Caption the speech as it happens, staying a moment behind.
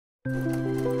Hey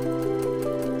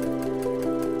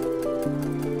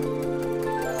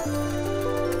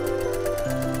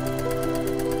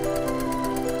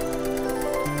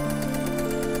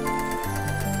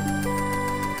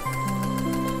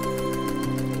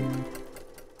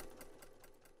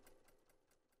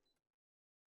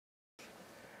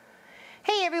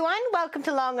everyone, welcome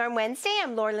to Long Arm Wednesday.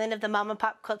 I'm Laura Lynn of the Mom and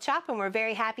Pop Quilt Shop, and we're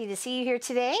very happy to see you here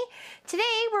today. Today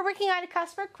we're working on a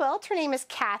customer quilt. Her name is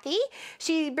Kathy.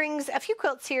 She brings a few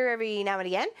quilts here every now and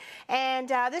again, and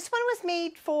this one was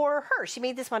made for her. She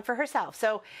made this one for herself.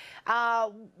 So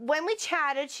when we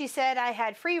chatted, she said I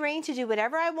had free reign to do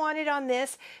whatever I wanted on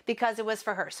this because it was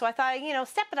for her. So I thought, you know,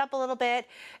 step it up a little bit,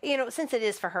 you know, since it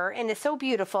is for her, and it's so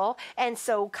beautiful and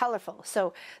so colorful.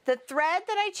 So the thread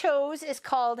that I chose is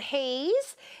called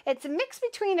Haze. It's a mix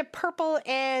between a purple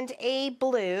and a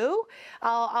blue.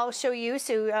 I'll show you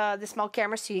the small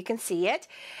camera so you can see it.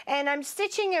 And I'm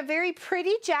stitching a very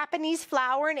pretty Japanese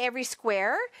flower in every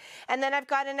square. And then I've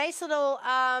got a nice little,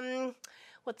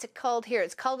 what's it called here?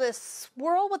 It's called a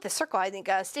swirl with a circle, I think,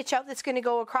 a stitch out that's going to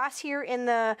go across here in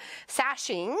the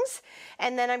sashings.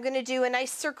 And then I'm going to do a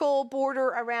nice circle border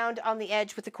around on the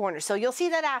edge with the corner. So you'll see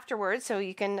that afterwards. So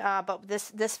you can, but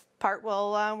this part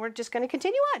will, we're just going to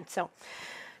continue on. So,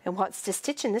 and wants to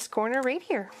stitch in this corner right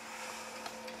here.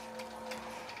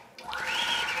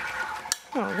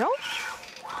 There we go.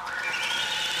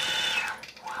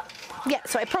 Yeah,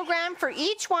 so I programmed for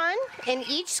each one in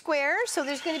each square. So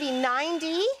there's going to be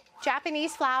 90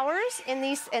 Japanese flowers in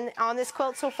these on this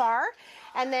quilt so far.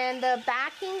 And then the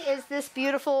backing is this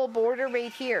beautiful border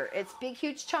right here. It's a big,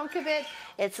 huge chunk of it.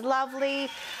 It's lovely.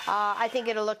 I think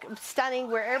it'll look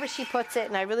stunning wherever she puts it.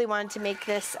 And I really wanted to make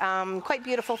this quite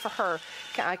beautiful for her,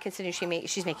 considering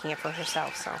she's making it for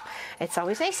herself. So it's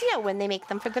always nice, you know, when they make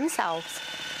them for themselves.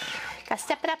 Gotta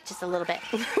step it up just a little bit,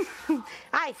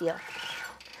 I feel.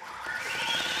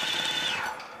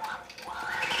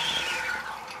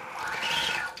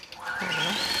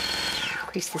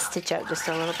 Increase the stitch out just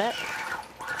a little bit.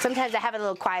 Sometimes I have it a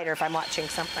little quieter if I'm watching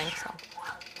something. So.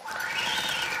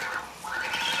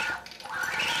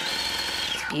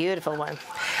 It's a beautiful one.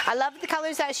 I love the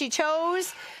colors that she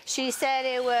chose. She said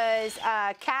it was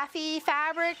Kathy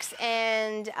fabrics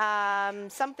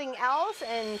and something else,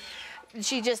 and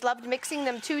she just loved mixing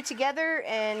them two together.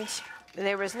 And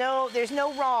there's no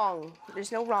wrong.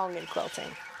 There's no wrong in quilting.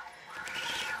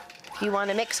 If you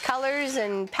want to mix colors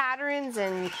and patterns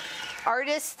and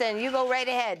artists, then you go right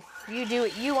ahead. You do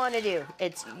what you want to do.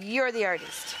 You're the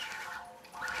artist.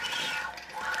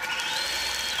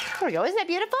 There we go. Isn't that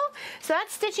beautiful? So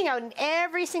that's stitching out in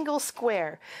every single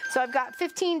square. So I've got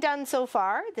 15 done so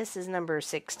far. This is number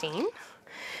 16.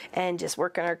 And just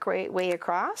working our way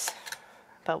across.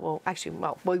 But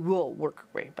we will work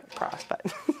our way across. But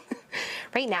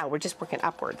right now we're just working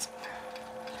upwards.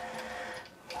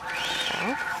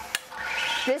 Okay.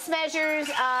 This measures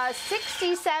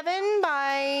 67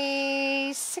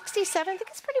 by 67. I think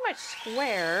it's pretty much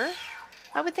square.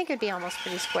 I would think it'd be almost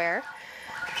pretty square.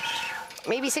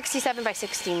 Maybe 67 by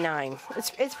 69.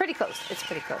 It's pretty close. It's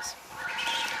pretty close.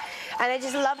 And I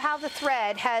just love how the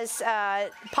thread has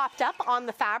popped up on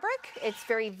the fabric. It's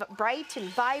very bright and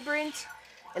vibrant.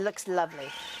 It looks lovely.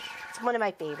 It's one of my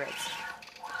favorites.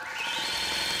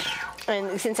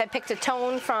 And since I picked a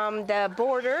tone from the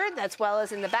border as well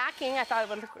as in the backing, I thought it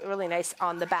would look really nice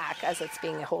on the back as it's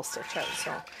being a whole stitch out.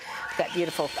 So that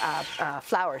beautiful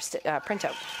flower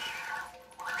printout.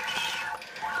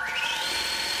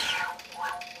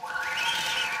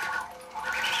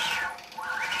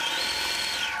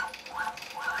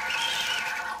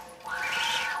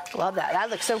 Love that. That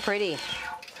looks so pretty.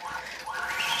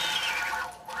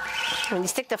 When you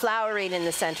stick the flower right in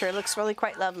the center, it looks really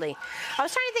quite lovely. I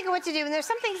was trying to think of what to do, and there's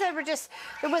some things that were just,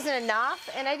 there wasn't enough,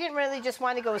 and I didn't really just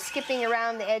want to go skipping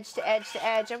around the edge to edge to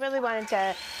edge. I really wanted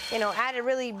to, you know, add a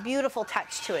really beautiful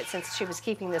touch to it since she was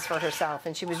keeping this for herself,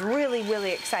 and she was really,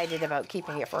 really excited about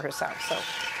keeping it for herself. So,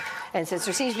 and since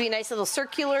there seems to be a nice little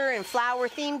circular and flower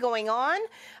theme going on,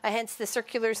 hence the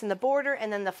circulars in the border,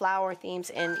 and then the flower themes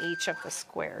in each of the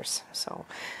squares. So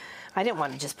I didn't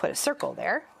want to just put a circle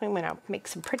there. I'm going to make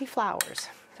some pretty flowers.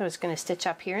 So I was going to stitch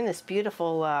up here in this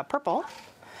beautiful purple.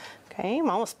 Okay,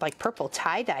 almost like purple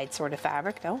tie-dyed sort of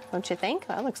fabric, though, don't you think?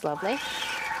 That looks lovely.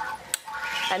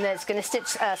 And then it's going to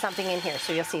stitch something in here,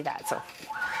 so you'll see that. So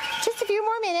just a few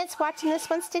more minutes watching this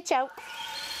one stitch out.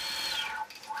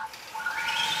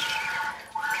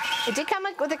 It did come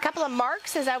with a couple of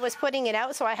marks as I was putting it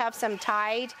out, so I have some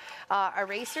tied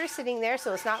erasers sitting there,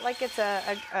 so it's not like it's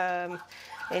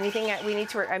anything that we need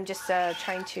to work. I'm just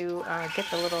trying to get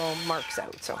the little marks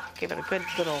out, so give it a good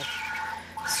little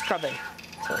scrubbing.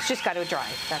 So it's just got to dry,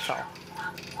 that's all.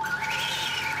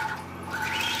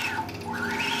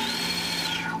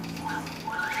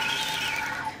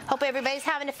 Hope everybody's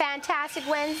having a fantastic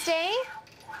Wednesday.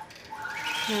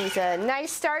 It was a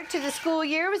nice start to the school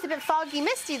year. It was a bit foggy,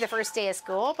 misty the first day of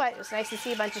school, but it was nice to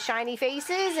see a bunch of shiny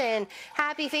faces and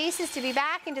happy faces to be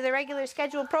back into the regular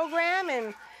scheduled program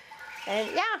and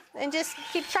yeah, and just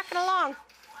keep trucking along.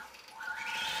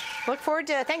 Look forward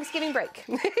to Thanksgiving break.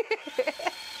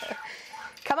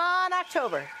 Come on,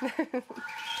 October.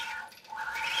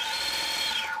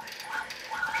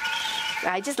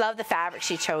 I just love the fabric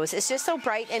she chose. It's just so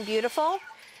bright and beautiful.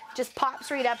 Just pops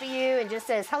right up at you and just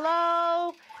says,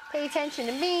 hello, pay attention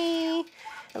to me.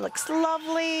 It looks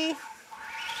lovely.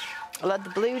 I love the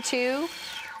blue too.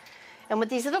 And with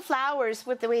these little flowers,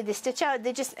 with the way they stitch out,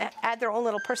 they just add their own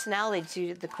little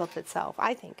personality to the quilt itself,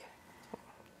 I think.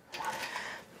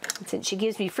 And since she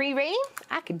gives me free rein,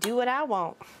 I can do what I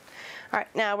want. All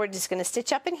right, now we're just gonna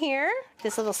stitch up in here,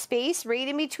 this little space right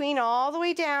in between all the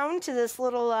way down to this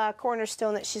little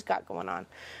cornerstone that she's got going on,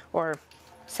 or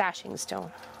sashing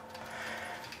stone.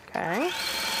 Okay.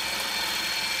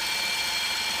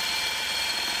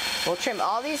 We'll trim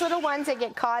all these little ones that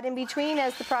get caught in between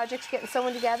as the project's getting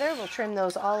sewn together. We'll trim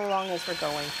those all along as we're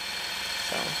going.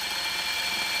 So,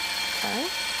 okay.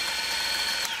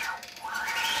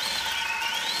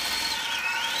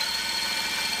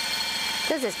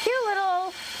 There's this cute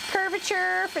little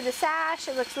curvature for the sash.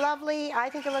 It looks lovely. I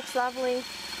think it looks lovely.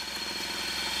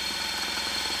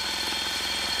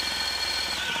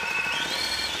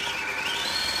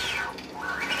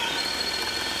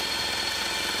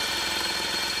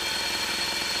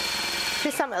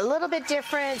 Just something a little bit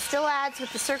different, still adds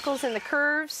with the circles and the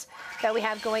curves that we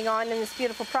have going on in this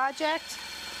beautiful project.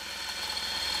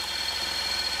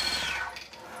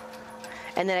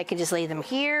 And then I can just lay them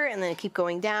here and then keep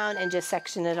going down and just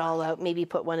section it all out. Maybe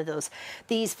put one of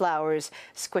these flowers,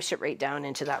 squish it right down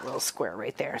into that little square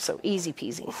right there. So easy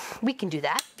peasy. We can do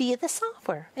that via the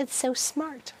software. It's so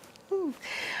smart. All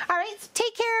right, so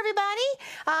take care,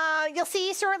 everybody. You'll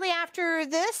see shortly after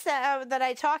this that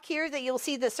I talk here that you'll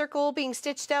see the circle being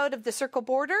stitched out of the circle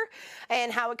border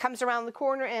and how it comes around the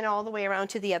corner and all the way around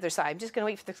to the other side. I'm just going to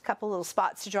wait for this couple little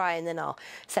spots to dry and then I'll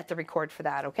set the record for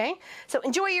that, okay? So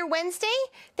enjoy your Wednesday.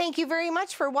 Thank you very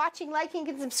much for watching, liking,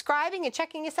 and subscribing and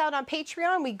checking us out on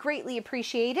Patreon. We greatly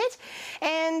appreciate it.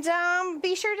 And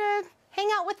be sure to hang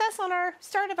out with us on our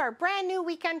start of our brand new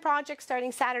weekend project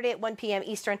starting Saturday at 1 p.m.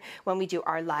 Eastern when we do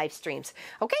our live streams.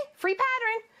 Okay, free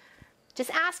pattern. Just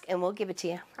ask and we'll give it to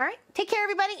you. All right, take care,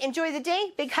 everybody. Enjoy the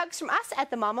day. Big hugs from us at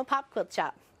the Mom and Pop Quilt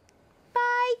Shop.